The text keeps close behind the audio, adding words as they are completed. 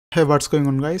Hey, what's going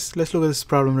on, guys? Let's look at this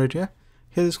problem right here.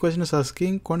 Here this question is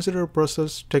asking, consider a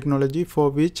process technology for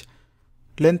which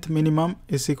length minimum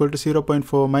is equal to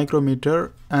 0.4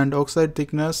 micrometer and oxide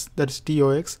thickness, that's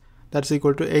TOX, that's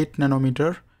equal to 8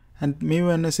 nanometer, and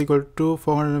μn is equal to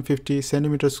 450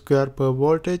 centimeter square per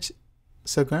voltage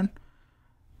second,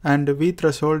 and V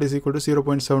threshold is equal to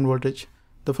 0.7 voltage.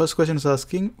 The first question is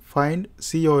asking, find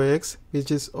COX,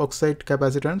 which is oxide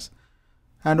capacitance,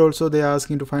 and also they are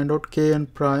asking to find out Kn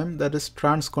prime, that is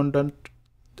transconductance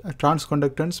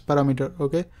parameter.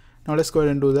 Okay, now let's go ahead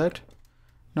and do that.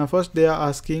 Now first they are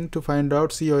asking to find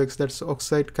out COX, that's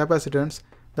oxide capacitance.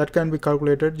 That can be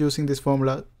calculated using this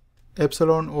formula,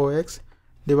 epsilon OX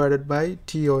divided by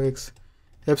TOX.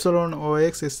 Epsilon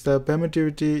OX is the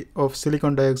permittivity of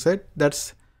silicon dioxide.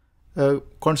 That's a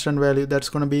constant value, that's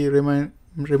going to be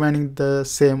remaining the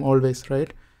same always,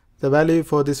 right? The value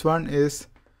for this one is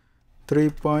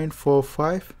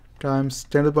 3.45 times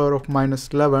 10 to the power of minus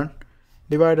 11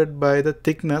 divided by the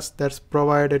thickness that's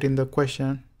provided in the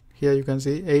question. Here you can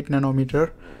see 8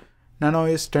 nanometer. Nano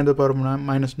is 10 to the power of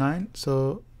minus 9,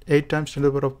 so 8 times 10 to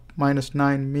the power of minus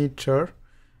 9 meter,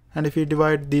 and if we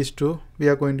divide these two, we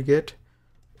are going to get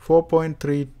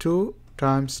 4.32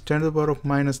 times 10 to the power of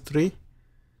minus 3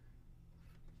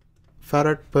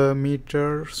 farad per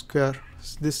meter square.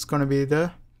 This is going to be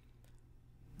the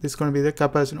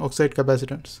capacitance, oxide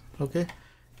capacitance. Okay,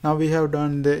 now we have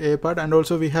done the A part, and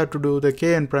also we have to do the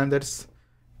Kn prime, that's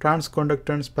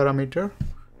transconductance parameter,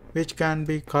 which can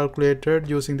be calculated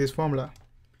using this formula,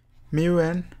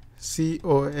 μn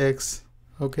COX.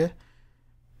 Okay,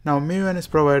 now μn is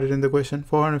provided in the question,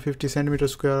 450 centimeter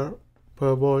square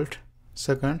per volt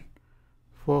second,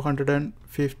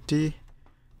 450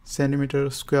 centimeter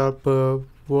square per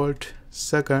volt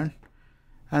second,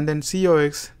 and then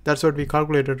COX, that's what we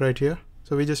calculated right here.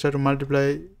 So we just have to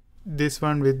multiply this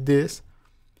one with this.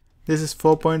 This is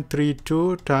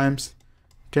 4.32 times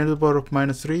 10 to the power of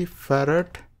minus 3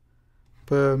 farad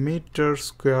per meter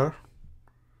square.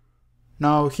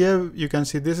 Now here you can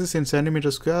see this is in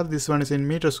centimeter square, this one is in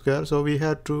meter square, so we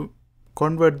have to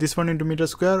convert this one into meter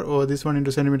square or this one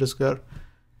into centimeter square.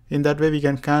 In that way we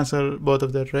can cancel both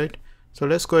of that, right? So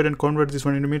let's go ahead and convert this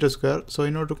one into meter square. So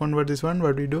in order to convert this one,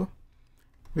 what we do?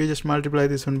 We just multiply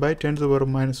this one by 10 to the power of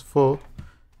minus 4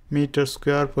 meter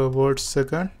square per volt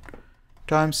second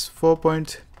times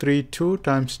 4.32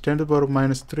 times 10 to the power of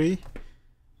minus 3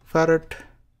 farad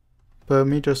per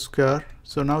meter square.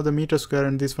 So now the meter square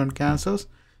and this one cancels.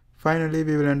 Finally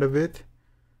we will end up with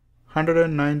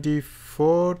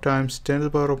 194 times 10 to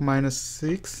the power of minus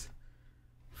 6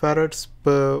 farads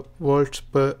per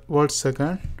volt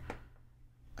second.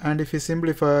 And if we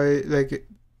simplify, like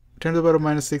 10 to the power of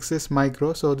minus 6 is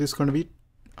micro, so this is going to be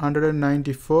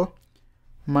 194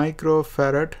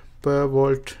 microfarad per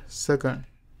volt second.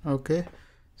 Okay,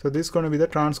 so this is going to be the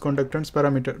transconductance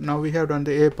parameter. Now we have done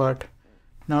the A part.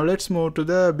 Now let's move to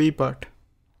the B part.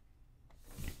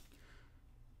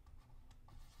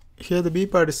 Here the B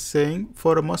part is saying,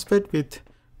 for a MOSFET with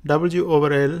W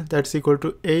over L, that's equal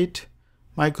to 8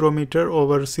 micrometer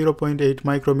over 0.8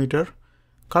 micrometer,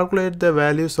 calculate the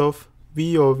values of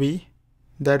VOV,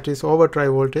 that is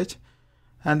overdrive voltage,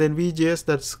 and then VGS,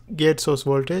 that's gate source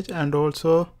voltage, and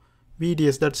also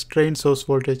VDS, that's drain source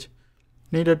voltage,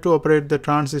 needed to operate the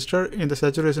transistor in the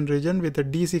saturation region with a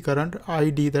DC current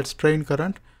ID, that's drain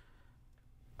current,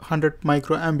 100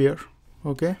 microampere.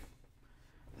 Okay,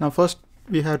 now first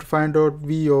we have to find out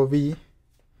VOV.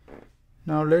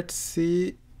 Now let's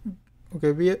see.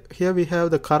 Okay, here we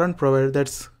have the current provided,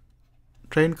 that's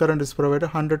drain current is provided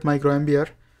 100 microampere.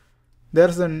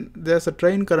 There's a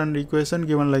drain current equation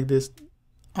given like this,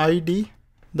 ID,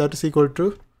 that is equal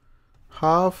to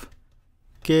half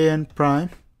Kn prime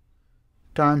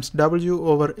times W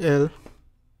over L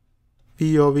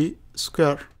VOV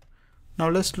square. Now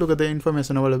let's look at the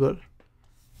information available.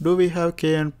 Do we have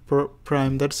Kn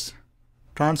prime, that's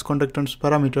transconductance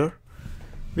parameter?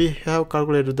 We have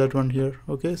calculated that one here.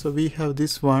 Okay, so we have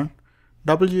this one,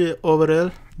 W over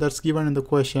L, that's given in the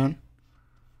question.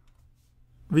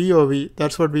 VOV,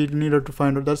 that's what we needed to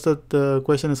find out, that's what the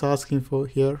question is asking for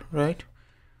here, right?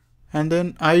 And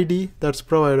then ID, that's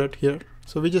provided here.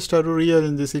 So we just have to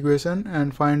rearrange this equation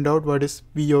and find out what is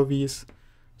VOV is.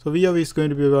 So VOV is going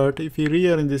to be what? If we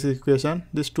rearrange this equation,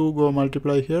 this 2 go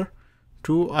multiply here,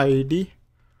 2ID,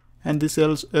 and this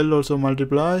L also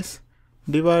multiplies,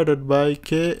 divided by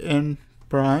Kn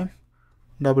prime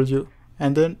W.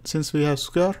 And then since we have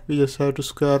square, we just have to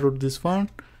square root this one,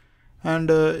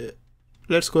 and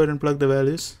let's go ahead and plug the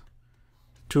values.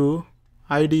 2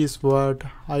 ID is what?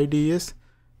 ID is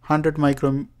 100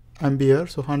 microampere,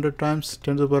 so 100 times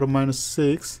 10 to the power of minus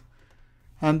 6,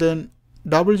 and then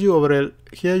W over L.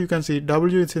 Here you can see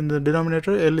W is in the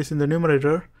denominator, L is in the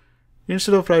numerator.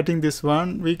 Instead of writing this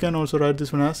one, we can also write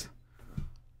this one as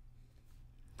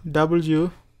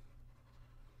W.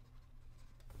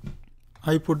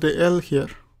 I put the L here.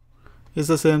 It's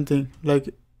the same thing.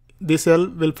 Like this L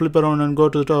will flip around and go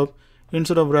to the top.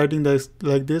 Instead of writing this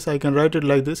like this, I can write it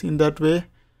like this. In that way,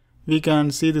 we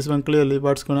can see this one clearly,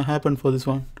 what's going to happen for this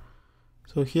one.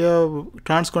 So here,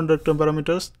 transconductor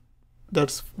parameters,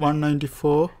 that's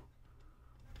 194.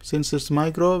 Since it's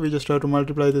micro, we just have to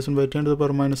multiply this one by 10 to the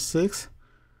power minus 6.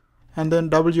 And then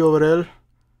W over L,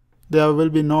 there will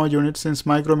be no unit since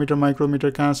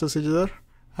micrometer cancels each other.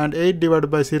 And 8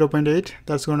 divided by 0.8,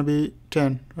 that's going to be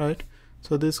 10, right?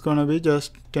 So this is going to be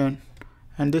just 10.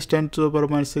 And this 10 to the power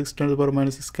minus 6, 10 to the power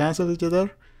minus 6 cancel each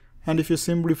other. And if you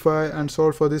simplify and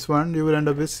solve for this one, you will end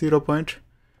up with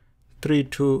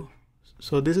 0.32.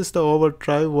 So this is the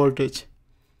overdrive voltage.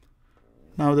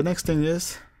 Now the next thing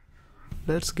is,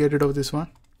 let's get rid of this one.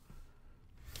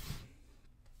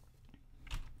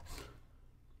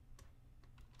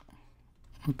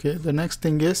 Okay, the next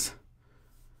thing is,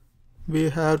 we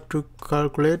have to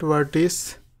calculate what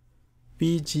is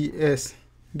VGS,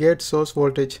 gate source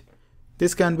voltage.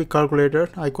 This can be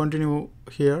calculated. I continue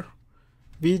here.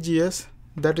 VGS,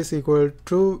 that is equal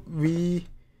to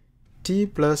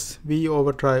VT plus V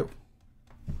over drive.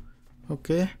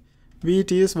 Okay,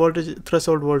 VT is voltage,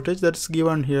 threshold voltage, that's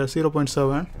given here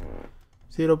 0.7.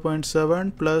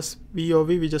 0.7 plus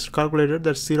VOV, we just calculated,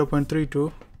 that's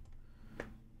 0.32.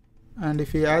 And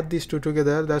if we add these two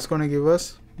together, that's going to give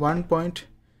us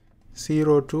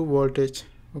 1.02 voltage.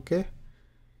 Okay,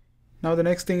 now the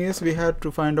next thing is, we have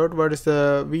to find out what is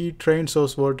the V drain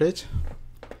source voltage,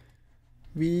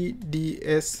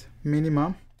 VDS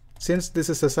minimum. Since this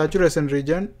is a saturation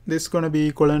region, this is going to be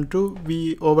equivalent to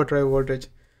V overdrive voltage.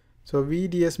 So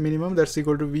VDS minimum, that's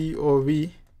equal to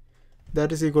VOV,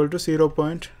 that is equal to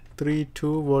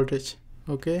 0.32 voltage.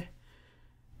 Okay,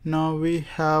 now we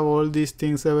have all these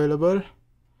things available,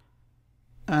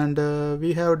 and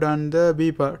we have done the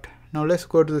B part. Now let's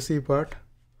go to the C part.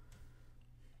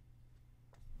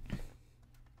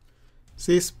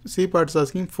 C part is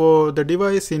asking, for the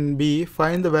device in B,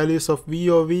 find the values of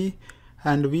VOV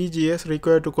and VGS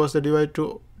required to cause the device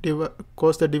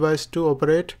to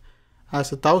operate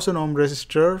as a 1000 ohm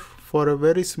resistor for a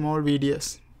very small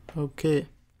VDS. Okay,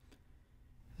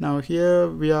 now here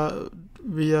we are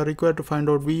required to find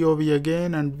out VOV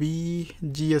again and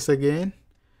VGS again,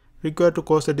 required to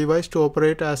cause the device to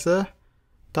operate as a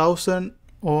 1000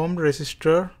 ohm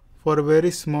resistor for a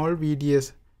very small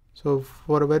VDS, so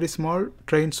for a very small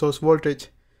drain source voltage.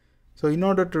 So in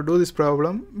order to do this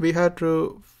problem, we had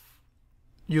to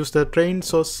use the drain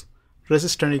source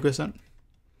resistance equation.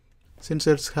 Since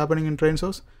it's happening in drain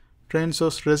source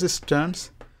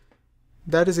resistance,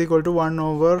 that is equal to 1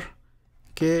 over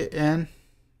Kn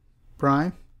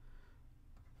prime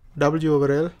W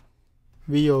over L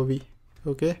VOV.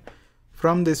 Okay,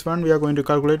 from this one we are going to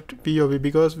calculate VOV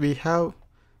because we have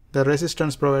the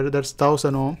resistance provided, that's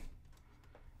 1000 ohm,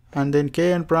 and then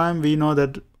Kn prime, we know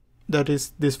that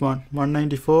is this one,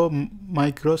 194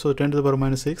 micro, so 10 to the power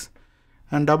minus 6.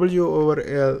 And W over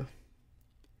L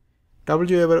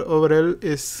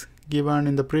is given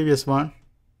in the previous one,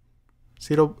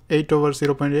 8 over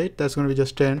 0.8, that's going to be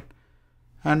just 10.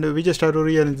 And we just have to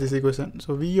rearrange this equation.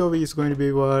 So VOV is going to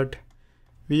be what?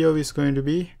 VOV is going to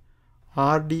be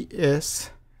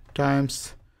RDS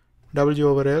times W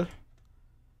over L.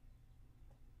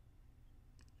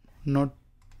 Not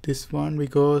this one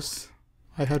because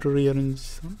I have to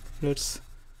rearrange.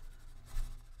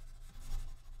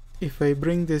 If I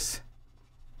bring this,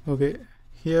 okay,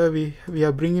 here we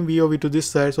are bringing VOV to this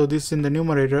side, so this is in the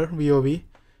numerator, VOV.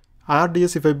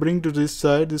 RDS, if I bring to this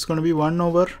side, this is going to be 1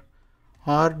 over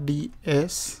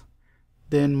RDS,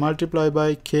 then multiply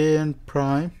by Kn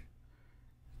prime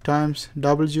times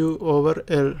W over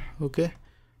L. Okay,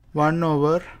 1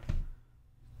 over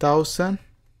 1000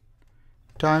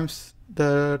 times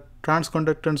the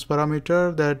transconductance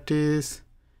parameter, that is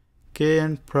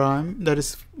Kn prime, that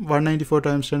is 194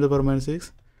 times 10 to the power minus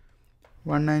 6,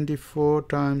 194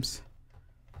 times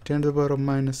 10 to the power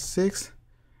minus 6,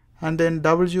 and then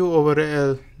W over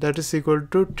L, that is equal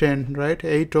to 10, right?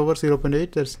 8 over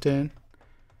 0.8, that's 10.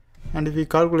 And if we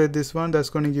calculate this one, that's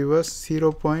going to give us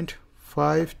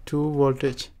 0.52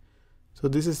 voltage. So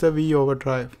this is the V over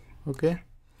drive. Okay,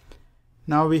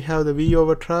 now we have the V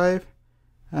over drive,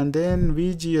 and then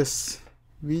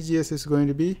VGS is going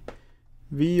to be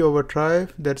V over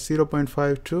drive, that's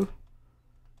 0.52,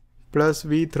 plus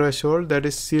V threshold, that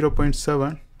is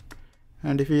 0.7.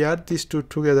 And if we add these two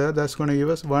together, that's going to give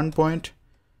us 1.2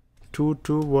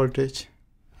 0.22 voltage,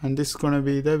 and this is going to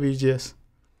be the VGS.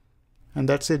 And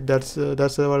that's it. That's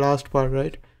our last part,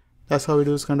 right? That's how we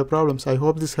do this kind of problems. I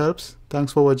hope this helps.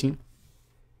 Thanks for watching.